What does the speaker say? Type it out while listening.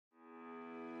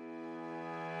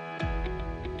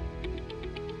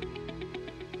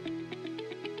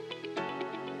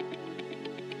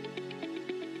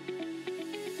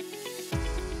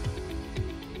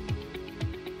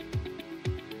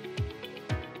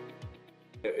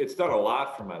it's done a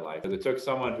lot for my life. It took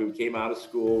someone who came out of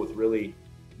school with really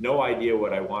no idea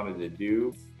what I wanted to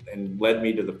do and led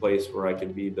me to the place where I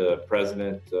can be the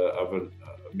president of a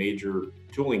major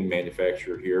tooling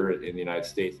manufacturer here in the United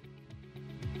States.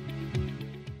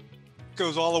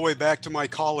 Goes all the way back to my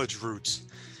college roots.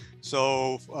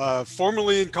 So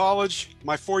formerly in college,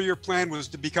 my 4-year plan was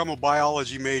to become a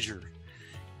biology major.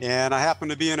 And I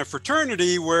happened to be in a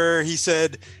fraternity where he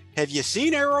said, have you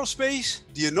seen aerospace?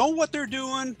 Do you know what they're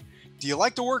doing? Do you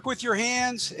like to work with your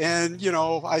hands? And,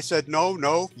 I said,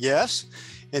 no, yes.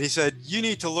 And he said, you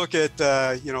need to look at,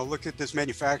 look at this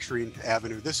manufacturing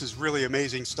avenue. This is really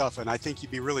amazing stuff, and I think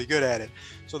you'd be really good at it.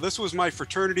 So this was my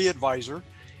fraternity advisor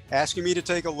asking me to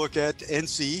take a look at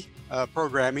NC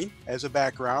programming as a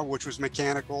background, which was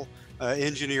mechanical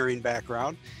engineering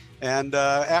background. And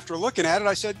after looking at it,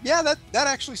 I said, yeah, that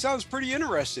actually sounds pretty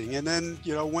interesting. And then,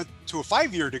 went to a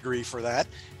 5-year degree for that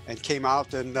and came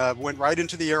out and went right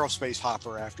into the aerospace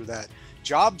hopper after that.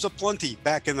 Jobs aplenty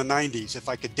back in the 90s, if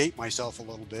I could date myself a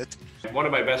little bit. One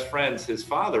of my best friends, his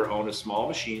father owned a small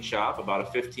machine shop, about a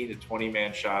 15 to 20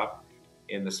 man shop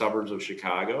in the suburbs of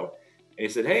Chicago. And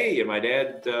he said, hey, my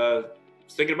dad was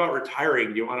thinking about retiring.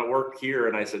 Do you want to work here?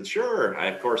 And I said, sure.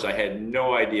 Of course, I had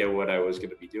no idea what I was going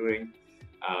to be doing.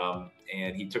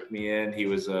 And he took me in. He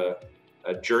was a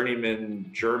journeyman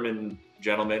German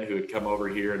gentleman who had come over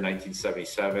here in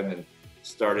 1977 and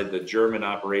started the German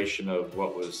operation of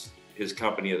what was his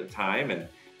company at the time.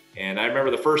 And I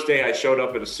remember the first day I showed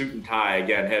up in a suit and tie,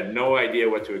 again, had no idea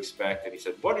what to expect. And he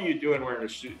said, what are you doing wearing a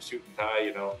suit and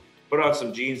tie? Put on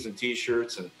some jeans and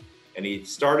t-shirts. And he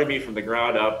started me from the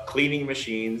ground up, cleaning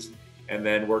machines and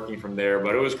then working from there.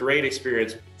 But it was a great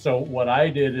experience. So what I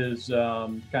did is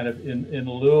kind of in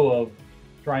lieu of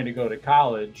trying to go to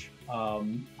college,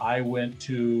 I went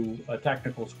to a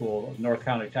technical school, North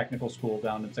County Technical School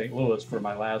down in St. Louis for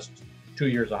my last 2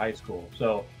 years of high school.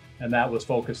 And that was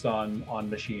focused on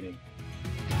machining.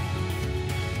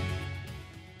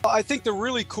 I think the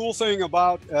really cool thing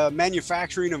about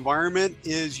manufacturing environment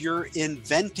is you're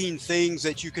inventing things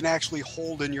that you can actually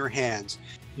hold in your hands.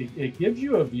 It gives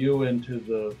you a view into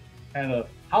the kind of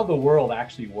how the world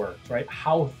actually works, right?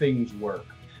 How things work.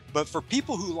 But for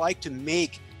people who like to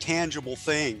make tangible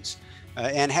things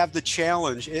and have the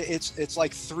challenge, it's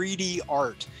like 3D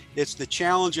art. It's the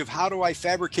challenge of how do I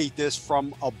fabricate this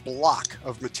from a block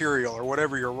of material or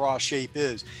whatever your raw shape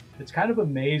is. It's kind of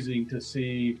amazing to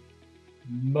see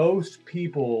most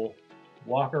people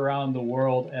walk around the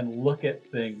world and look at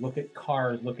things, look at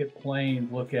cars, look at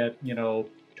planes, look at,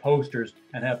 toasters,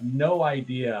 and have no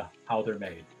idea how they're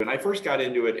made. When I first got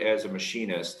into it as a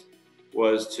machinist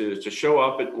was to show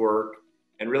up at work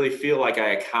and really feel like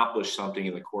I accomplished something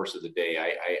in the course of the day.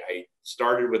 I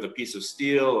started with a piece of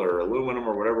steel or aluminum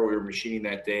or whatever we were machining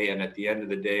that day, and at the end of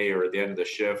the day or at the end of the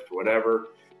shift, whatever,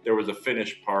 there was a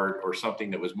finished part or something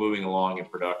that was moving along in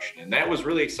production. And that was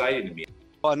really exciting to me.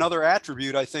 Another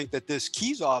attribute I think that this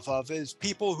keys off of is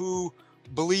people who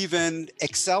believe in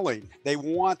excelling. They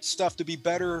want stuff to be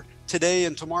better today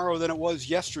and tomorrow than it was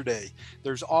yesterday.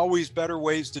 There's always better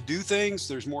ways to do things.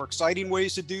 There's more exciting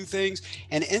ways to do things.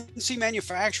 And NC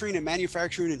manufacturing and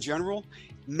manufacturing in general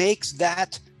makes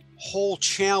that whole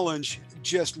challenge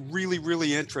just really,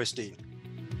 really interesting.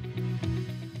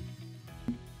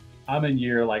 I'm in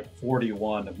year like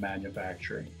 41 of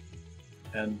manufacturing.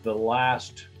 And the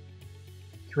last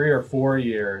 3 or 4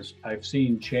 years, I've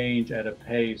seen change at a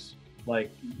pace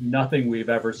like nothing we've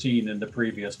ever seen in the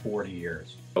previous 40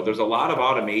 years. There's a lot of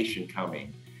automation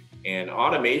coming, and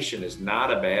automation is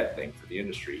not a bad thing for the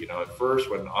industry. At first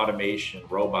when automation,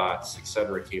 robots, et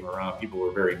cetera, came around, people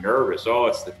were very nervous. Oh,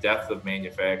 it's the death of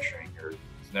manufacturing, or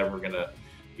it's never gonna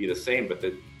be the same, but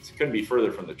it couldn't be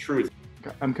further from the truth.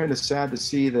 I'm kind of sad to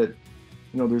see that,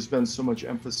 there's been so much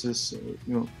emphasis,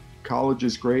 college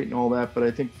is great and all that, but I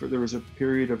think there was a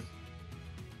period of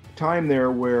time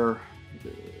there where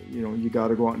you got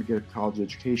to go out and get a college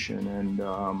education,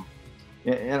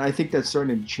 and I think that's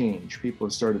starting to change. People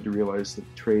have started to realize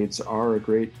that trades are a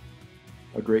great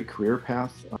career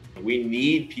path. We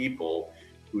need people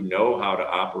who know how to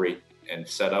operate and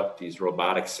set up these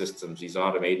robotic systems, these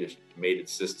automated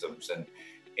systems,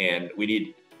 and we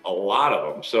need a lot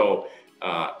of them. So,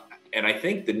 and I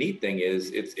think the neat thing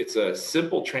is it's a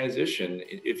simple transition.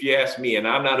 If you ask me, and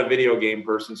I'm not a video game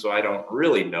person, so I don't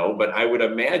really know, but I would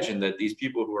imagine that these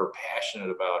people who are passionate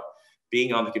about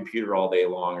being on the computer all day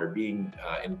long or being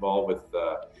involved with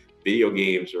video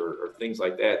games or things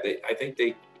like that, I think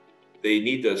they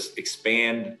need to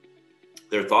expand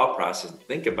their thought process and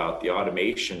think about the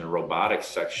automation and robotics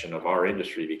section of our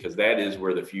industry, because that is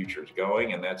where the future is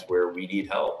going and that's where we need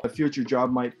help. A future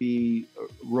job might be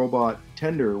robot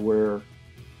tender where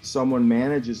someone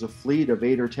manages a fleet of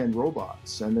 8 or 10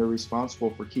 robots, and they're responsible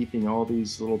for keeping all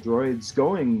these little droids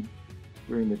going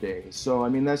during the day. So, I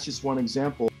mean, that's just one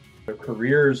example. The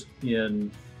careers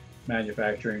in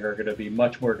manufacturing are going to be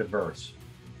much more diverse.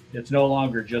 It's no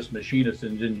longer just machinists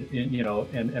and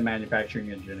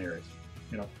manufacturing engineers.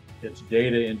 It's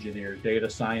data engineers, data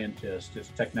scientists, it's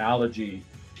technology.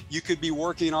 You could be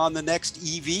working on the next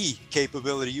EV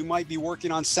capability. You might be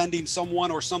working on sending someone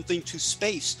or something to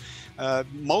space.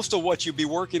 Most of what you'll be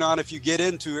working on if you get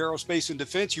into aerospace and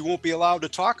defense, you won't be allowed to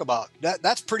talk about.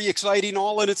 That's pretty exciting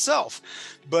all in itself.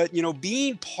 But,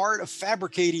 being part of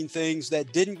fabricating things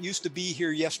that didn't used to be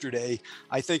here yesterday,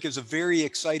 I think is a very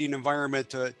exciting environment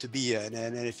to be in.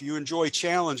 And if you enjoy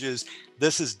challenges,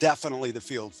 this is definitely the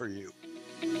field for you.